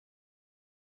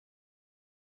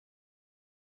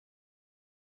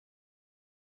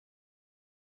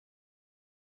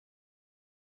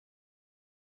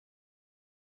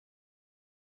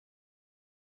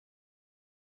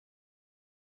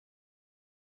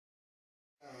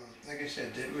like I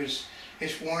said,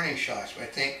 it's warning shots. But I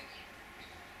think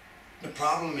the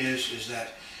problem is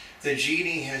that the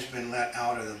genie has been let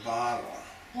out of the bottle.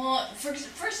 Well,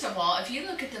 first of all, if you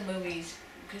look at the movies,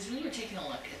 because we were taking a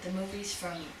look at the movies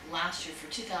from last year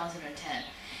for 2010,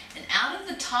 and out of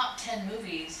the top 10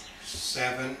 movies,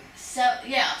 seven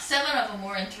of them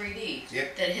were in 3D.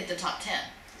 Yep. That hit the top 10.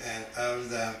 And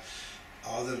of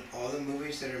all the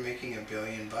movies that are making $1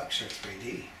 billion are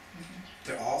 3D.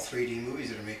 They're all 3D movies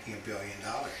that are making $1 billion.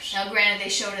 Now, granted, they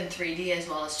showed in 3D as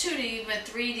well as 2D, but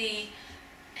 3D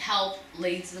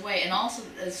leads the way. And also,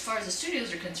 as far as the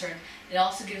studios are concerned, it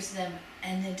also gives them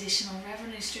an additional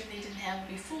revenue stream they didn't have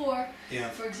before. Yeah.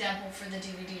 For example, for the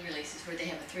DVD releases, where they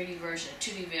have a 3D version, a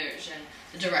 2D version,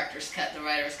 the director's cut, the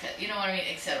writer's cut, you know what I mean,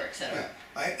 etc., etc.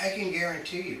 Yeah. I can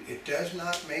guarantee you, it does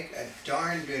not make a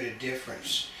darn bit of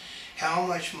difference how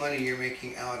much money you're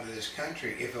making out of this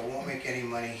country. If it won't make any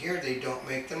money here, they don't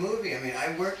make the movie. I mean,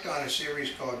 I worked on a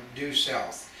series called Due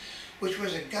South, which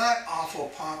was a god-awful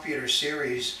popular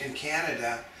series in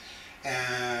Canada,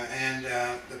 and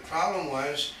the problem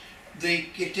was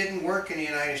it didn't work in the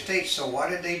United States. So what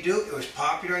did they do? It was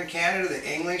popular in Canada, the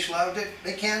English loved it,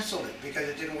 they canceled it because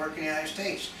it didn't work in the United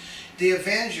States. The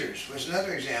Avengers was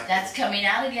another example. That's coming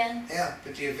out again. Yeah,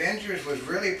 but the Avengers was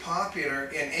really popular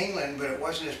in England, but it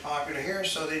wasn't as popular here,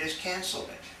 so they just canceled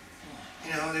it.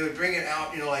 You know, they would bring it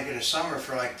out, you know, like in the summer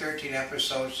for like 13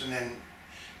 episodes and then,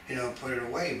 you know, put it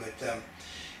away. But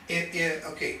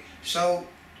okay, so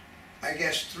I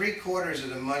guess 3/4 of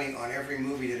the money on every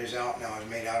movie that is out now is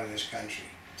made out of this country.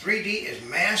 3D is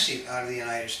massive out of the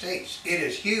United States. It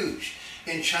is huge.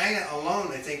 In China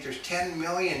alone, I think there's 10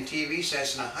 million TV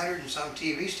sets and 100 and some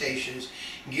TV stations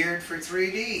geared for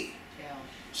 3D. Yeah.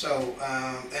 So,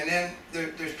 and then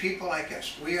there's people like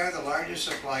us. We are the largest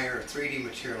supplier of 3D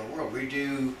material in the world. We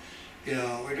do, you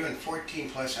know, we're doing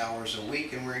 14 plus hours a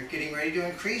week, and we're getting ready to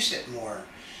increase it more.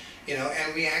 You know,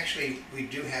 and we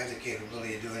do have the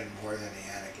capability of doing it more than the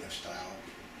Anaglyph style.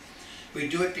 We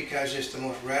do it because it's the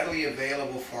most readily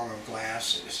available form of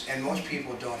glasses, and most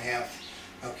people don't have.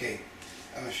 Okay,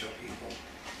 I'm going to show people.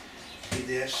 See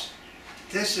this?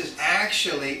 This is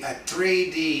actually a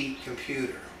 3D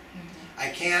computer. I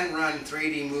can run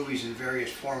 3D movies in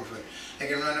various forms, but I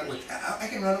can run it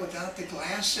without the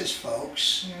glasses,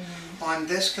 folks. On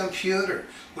this computer,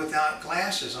 without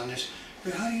glasses on this.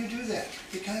 But how do you do that?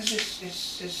 Because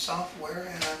it's software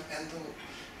and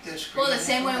the screen. Well, the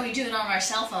same way we do it on our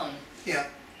cell phone. Yeah,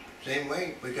 same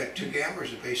way. We got two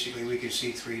cameras that basically we can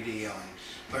see 3D on.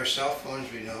 Our cell phones,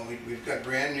 we know, we've got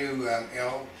brand new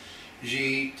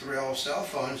LG Thrill cell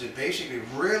phones that basically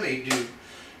really do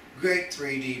great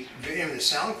 3D video. The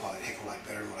sound quality, heck, a lot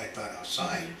better than what I thought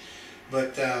outside.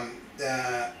 But the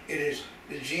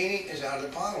genie is out of the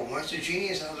bottle. Once the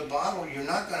genie is out of the bottle, you're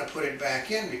not going to put it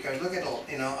back in, because look at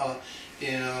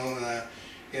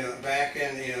back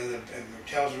in the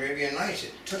Tales of Arabian Nights,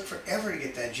 it took forever to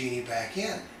get that genie back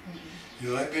in. You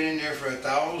know, I've been in there for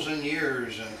 1,000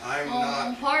 years, and I'm not.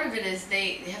 Well, part of it is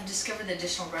they have discovered the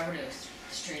additional revenue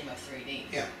stream of 3D.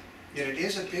 Yeah, yet it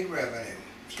is a big revenue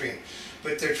stream,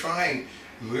 but they're trying.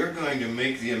 We're going to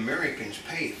make the Americans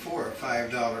pay $4 or $5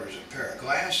 a pair of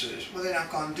glasses. Well, they're not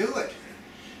going to do it.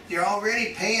 You're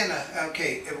already paying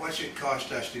okay, what's it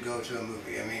cost us to go to a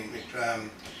movie? I mean, it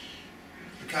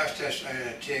cost us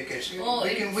tickets. Well,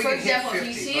 for example, if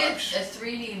you $50. see a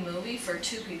 3D movie for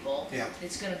 2 people, yeah,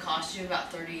 it's going to cost you about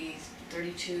 $32,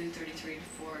 $33 to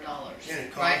 $34. And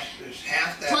it costs right?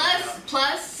 half that.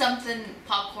 Plus something,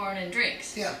 popcorn and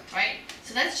drinks. Yeah. Right?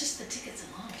 So that's just the tickets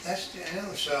alone. I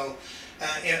know. So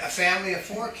a family of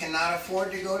 4 cannot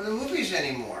afford to go to the movies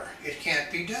anymore. It can't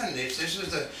be done. This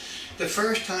is the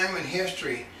first time in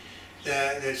history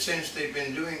that since they've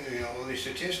been doing all these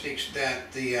statistics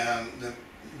that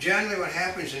generally what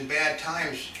happens in bad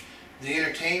times, the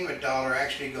entertainment dollar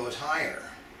actually goes higher.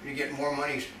 You get more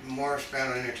money, more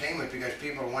spent on entertainment because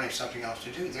people are wanting something else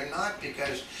to do. They're not,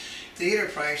 because theater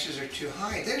prices are too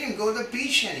high. They don't even go to the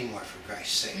beach anymore, for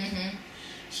Christ's sake.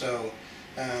 So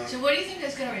what do you think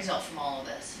is going to result from all of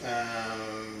this?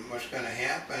 What's going to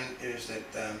happen is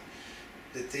that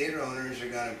the theater owners are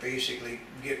going to basically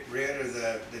get rid of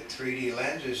the 3D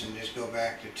lenses and just go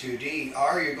back to 2D.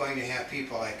 Or you're going to have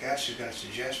people like us who are going to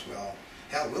suggest, well,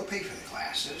 hell, we'll pay for the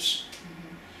glasses.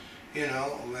 You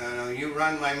you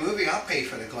run my movie, I'll pay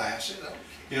for the glasses.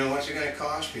 What's it going to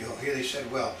cost me? Oh, here they said,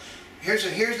 well, here's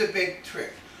the big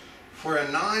trick. For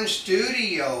a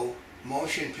non-studio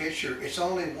motion picture, it's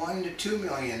only $1 to $2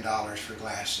 million for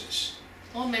glasses.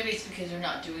 Well, maybe it's because they're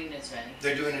not doing as many.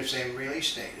 They're doing the same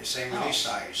release date, the same release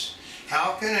size.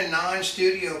 How can a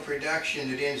non-studio production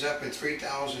that ends up in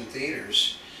 3,000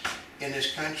 theaters in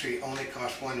this country only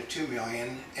cost $1 to $2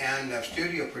 million, and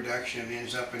studio production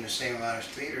ends up in the same amount as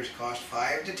theaters cost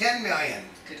 $5 to $10 million.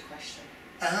 Good question.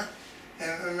 Uh-huh.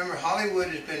 Remember, Hollywood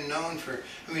has been known for,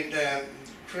 I mean,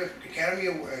 Academy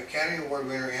Award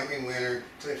winner, Emmy winner,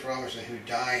 Cliff Robertson, who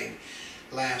died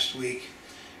last week,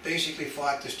 basically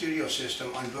fought the studio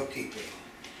system on bookkeeping.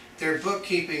 Their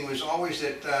bookkeeping was always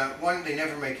that, one, they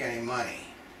never make any money.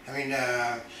 I mean,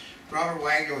 Robert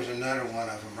Wagner was another one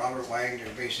of them. Robert Wagner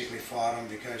basically fought him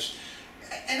because,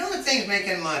 I know the thing's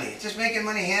making money. It's just making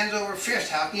money hands over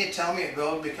fist. How can you tell me it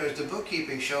will? Because the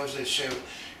bookkeeping shows that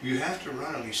you have to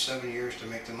run at least 7 years to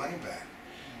make the money back.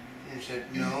 And he said,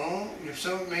 no, if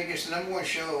someone it's the #1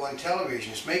 show on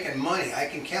television, it's making money, I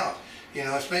can count. You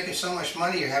know, it's making so much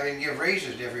money you're having to give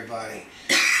raises to everybody.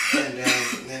 And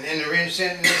they're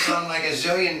sending this on like a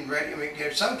zillion, I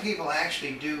mean, some people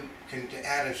actually can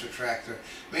add and subtract.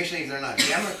 Basically, they're not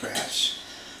Democrats,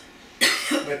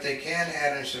 but they can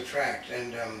add and subtract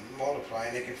and multiply,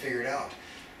 and they can figure it out.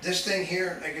 This thing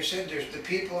here, like I said, the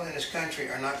people in this country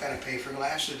are not going to pay for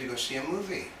glasses to go see a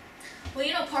movie. Well,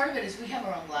 you know, part of it is we have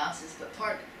our own glasses, but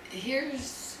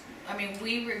I mean,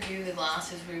 we review the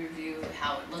glasses, we review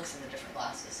how it looks in the different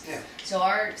glasses. Yeah. So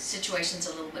our situation's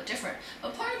a little bit different.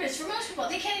 But part of it is, for most people,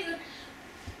 they can't even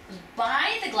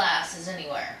buy the glasses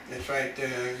anywhere. That's right.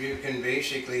 You can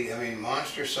basically, I mean,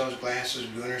 Monster sells glasses,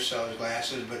 Gunnar sells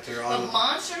glasses, but they're on... But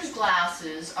Monster's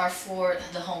glasses are for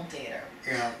the home theater.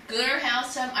 Yeah. Gunnar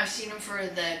has some. I've seen them for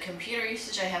the computer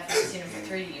usage. I haven't seen them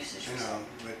for 3D usage. I know,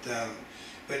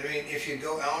 but I mean, if you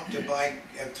go out to buy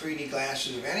 3D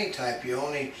glasses of any type, you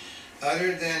only,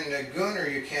 other than Gunnar,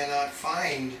 you cannot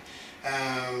find,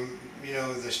 you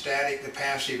know, the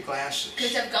passive glasses.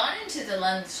 Because I've gone into the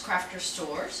LensCrafter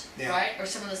stores, Yeah. right, or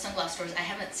some of the sunglass stores. I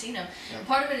haven't seen them. Yeah. And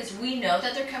part of it is we know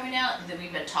that they're coming out, that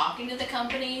we've been talking to the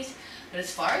companies, but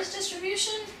as far as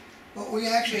distribution, Well, we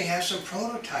actually have some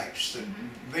prototypes that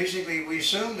basically we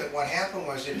assumed that what happened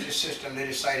was that this system, they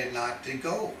decided not to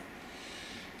go.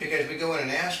 Because we go in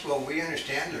and ask, well, we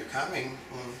understand they're coming.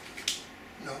 Well,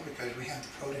 no, because we have the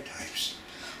prototypes.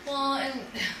 well,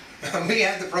 and We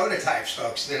have the prototypes,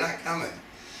 folks. They're not coming.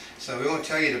 So we won't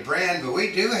tell you the brand, but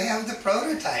we do have the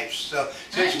prototypes. So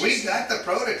since we got the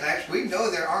prototypes, we know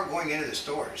they are going into the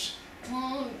stores.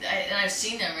 well, and I've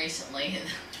seen them recently, and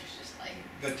it's just like.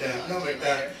 But oh, no, okay,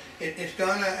 but later.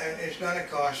 it's gonna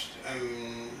cost.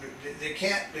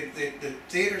 The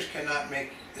theaters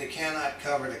cannot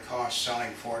cover the cost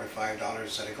selling $4 to $5 a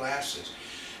set of glasses,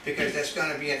 because that's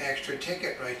going to be an extra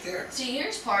ticket right there. See,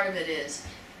 here's part of it is,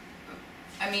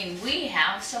 I mean, we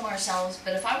have some ourselves,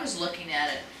 but if I was looking at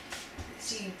it,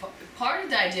 see, part of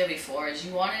the idea before is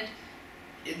the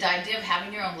idea of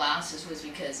having your own glasses was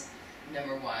because,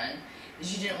 #1,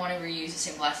 is you didn't want to reuse the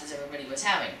same glasses everybody was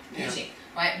using,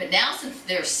 right? But now since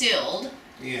they're sealed,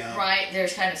 Yeah. right,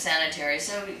 there's kind of sanitary,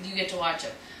 so you get to watch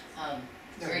them.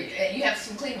 Or you have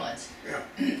some clean ones.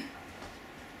 Yeah.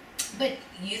 But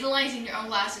utilizing your own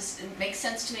glasses, it makes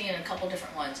sense to me in a couple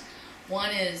different ones.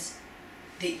 One is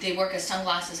they work as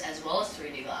sunglasses as well as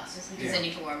 3D glasses, because then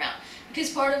you can wear them out. Because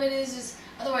part of it is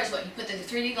otherwise what, you put the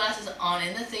 3D glasses on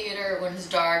in the theater when it's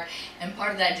dark, and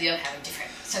part of the idea of having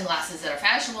different sunglasses that are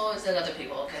fashionable is that other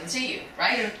people can see you,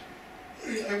 right?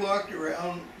 I walked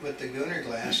around with the Gunnar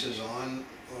glasses on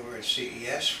over at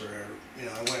CES for, you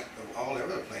know, I went all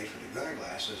over the place with the Gunnar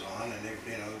glasses on, and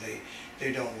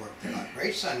they don't work. They're not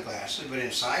great sunglasses, but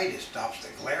inside it stops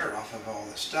the glare off of all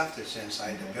the stuff that's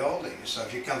inside the building. So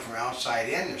if you come from outside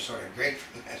in, they're sort of great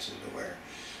glasses to wear.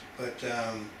 But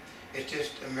it's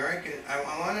just American. I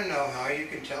want to know how you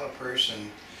can tell a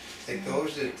person that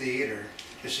goes to the theater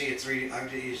to see a 3D.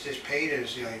 He's just paid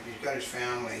his, you know, he's got his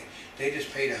family. They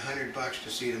just paid $100 to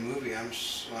see the movie. I'm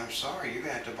sorry, you're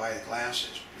gonna have to buy the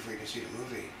glasses before you can see the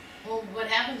movie. Well, what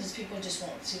happens is people just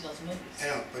won't see those movies. I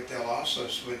know, but they'll also,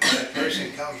 when that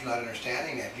person comes not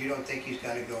understanding that, you don't think he's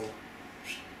gonna go,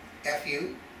 F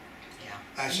you? Yeah.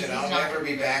 I said, He's I'll not never gonna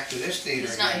be back to this theater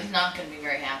He's again. not going to be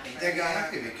very happy. They're gonna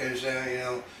have to, because, you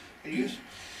know, I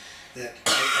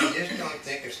just don't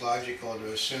think it's logical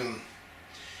to assume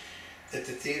that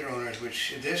the theater owners,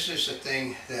 which this is the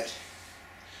thing that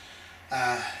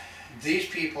these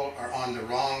people are on the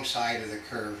wrong side of the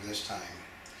curve this time.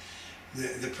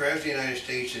 The President of the United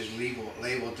States has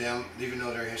labeled them, even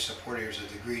though they're his supporters,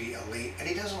 as the greedy elite, and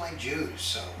he doesn't like Jews,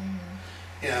 so,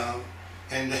 you know,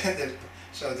 and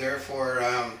so therefore,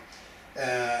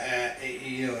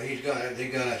 you know,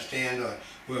 they're gonna stand on,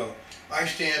 well, I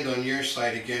stand on your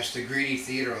side against the greedy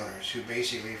theater owners, who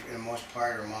basically, for the most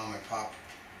part, are mom and pop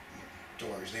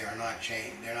stores. They are not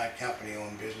chain. They're not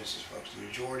company-owned businesses, folks. The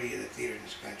majority of the theaters in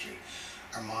this country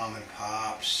are mom and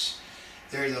pops.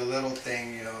 They're the little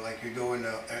thing, you know, like you go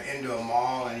into a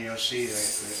mall and you'll see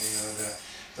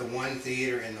the one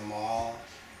theater in the mall.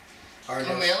 Oh,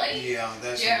 really? Yeah,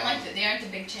 that's. They aren't the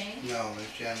big chain? No,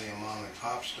 it's generally a mom and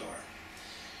pop store.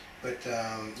 But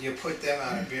you put them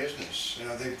out of business. You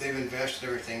know, they've invested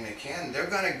everything they can. They're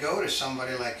going to go to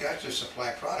somebody like us to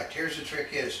supply product. Here's the trick: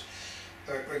 is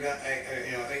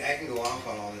I can go off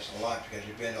on all this a lot because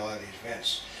we've been to all of these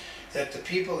events. That the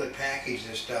people that package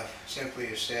this stuff simply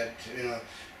have said, you know,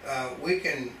 we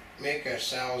can make a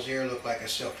sow's ear look like a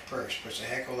silk purse, but it's a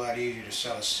heck of a lot easier to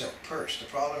sell a silk purse. The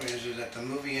problem is that the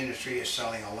movie industry is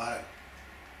selling a lot of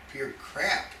pure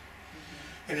crap,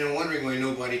 and then wondering why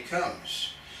nobody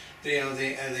comes. They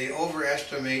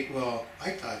overestimate. Well,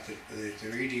 I thought that the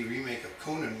 3D remake of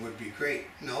Conan would be great.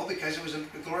 No, because it was a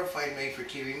glorified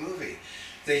made-for-TV movie.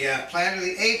 The Planet of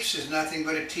the Apes is nothing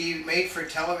but a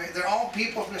made-for-television. They're all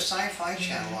people from the Sci-Fi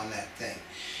Channel on that thing.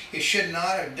 It should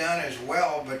not have done as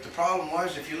well, but the problem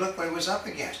was, if you look what it was up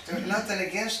against, there was nothing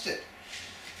against it.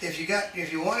 If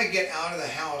you want to get out of the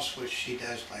house, which she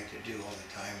does like to do all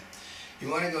the time, you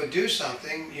want to go do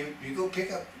something, you go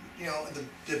pick up, you know,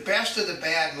 the best of the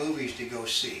bad movies to go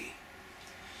see.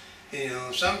 You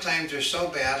know, sometimes they're so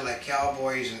bad, like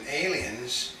Cowboys and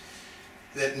Aliens,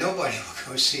 that nobody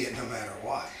will go see it no matter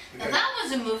what. Now that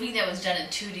was a movie that was done in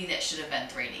 2D that should have been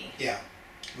 3D. Yeah,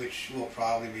 which will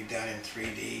probably be done in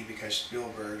 3D because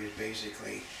Spielberg is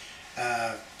basically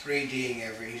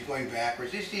 3Ding he's going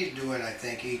backwards. He's doing, I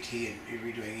think, E.T. and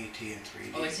redoing E.T. in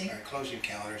 3D. Oh, is he? Close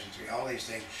Encounters in 3D, all these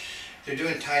things. They're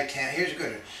doing Titanic. Here's a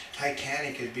good one.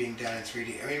 Titanic is being done in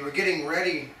 3D. I mean, we're getting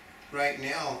ready right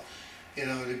now, you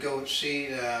know, to go see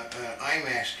the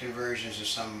IMAX conversions of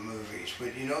some movies.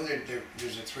 But you know,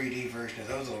 there's a 3D version of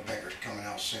those little beggars coming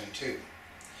out soon too,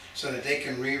 so that they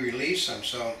can re-release them.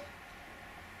 So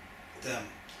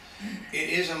it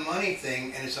is a money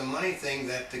thing, and it's a money thing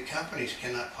that the companies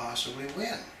cannot possibly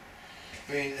win.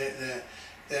 I mean,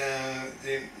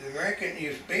 the American,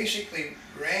 you've basically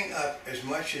rang up as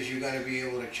much as you're going to be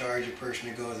able to charge a person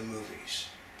to go to the movies.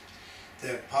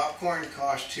 The popcorn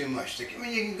costs too much. I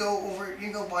mean, you can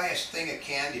go buy a thing of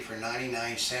candy for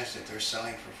 99 cents that they're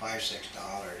selling for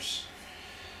 $5–6.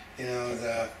 You know,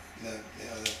 the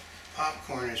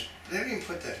popcorn is, they don't even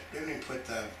put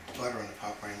the butter on the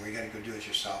popcorn anymore. You got to go do it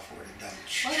yourself or they're done.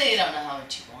 Well, they don't know how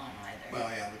much you want either. Well,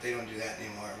 yeah, but they don't do that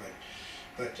anymore.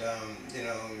 But you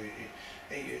know,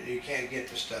 you can't get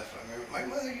the stuff. I remember my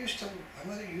mother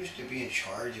used to be in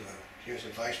charge of she was a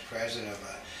vice president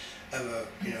of a,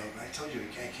 you know, I told you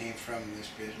I came from this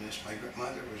business. My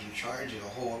mother was in charge of the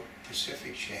whole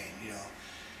Pacific chain, you know.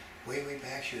 Way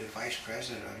back, she was the vice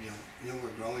president of, you know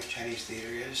where Grauman's Chinese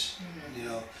Theater is? You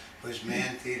know, was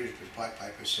Mann Theaters was bought by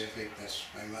Pacific. That's,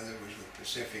 my mother was with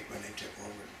Pacific when they took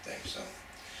over the thing, so.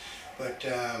 But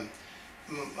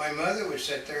my mother would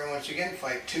sit there and once again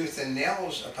fight tooth and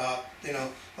nails about, you know,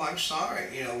 well, I'm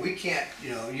sorry, you know, we can't, you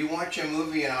know, you want your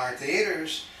movie in our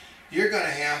theaters, you're going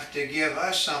to have to give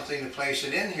us something to place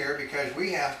it in here because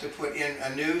we have to put in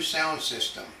a new sound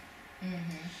system.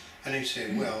 And they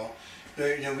said, well,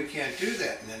 you know, we can't do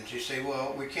that. And then she say,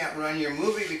 well, we can't run your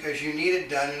movie because you need it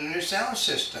done in a new sound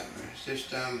system. It's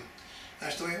just,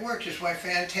 that's the way it works. It's why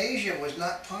Fantasia was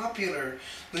not popular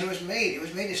when it was made. It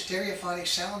was made as stereophonic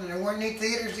sound, and there weren't any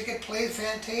theaters that could play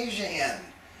Fantasia in.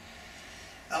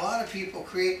 A lot of people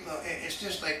create, it's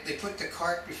just like they put the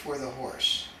cart before the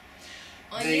horse.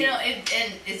 Well, you know, and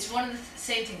it's one of the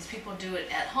same things people do it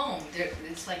at home.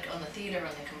 It's like on the theater,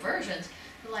 on the conversions.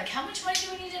 They're like, how much money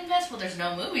do we need to invest? Well, there's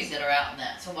no movies that are out in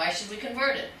that, so why should we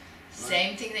convert it? Right.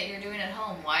 Same thing that you're doing at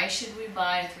home. Why should we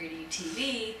buy a 3D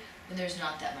TV when there's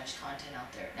not that much content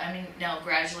out there? I mean, now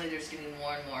gradually there's getting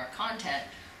more and more content,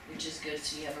 which is good,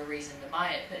 so you have a reason to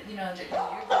buy it. But you know, you're